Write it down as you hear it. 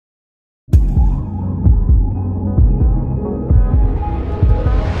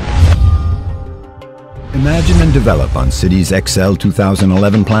Imagine and develop on Cities XL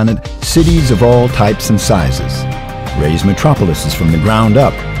 2011 Planet cities of all types and sizes. Raise metropolises from the ground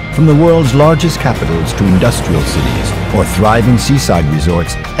up, from the world's largest capitals to industrial cities or thriving seaside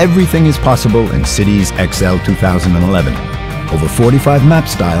resorts. Everything is possible in Cities XL 2011. Over 45 map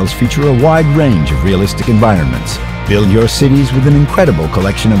styles feature a wide range of realistic environments. Build your cities with an incredible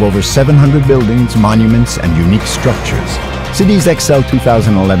collection of over 700 buildings, monuments, and unique structures. Cities XL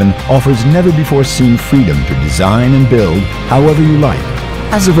 2011 offers never-before-seen freedom to design and build however you like.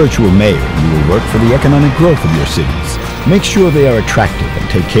 As a virtual mayor, you will work for the economic growth of your cities. Make sure they are attractive and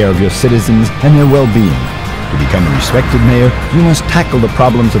take care of your citizens and their well-being. To become a respected mayor, you must tackle the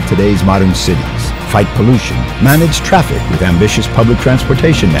problems of today's modern cities, fight pollution, manage traffic with ambitious public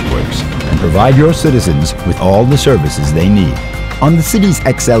transportation networks, and provide your citizens with all the services they need. On the Cities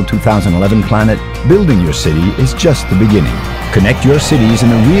XL 2011 Planet, building your city is just the beginning. Connect your cities in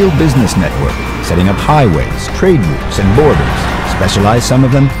a real business network, setting up highways, trade routes, and borders. Specialize some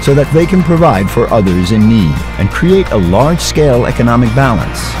of them so that they can provide for others in need and create a large-scale economic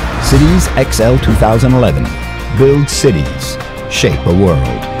balance. Cities XL 2011. Build cities. Shape a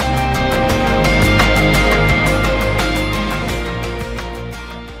world.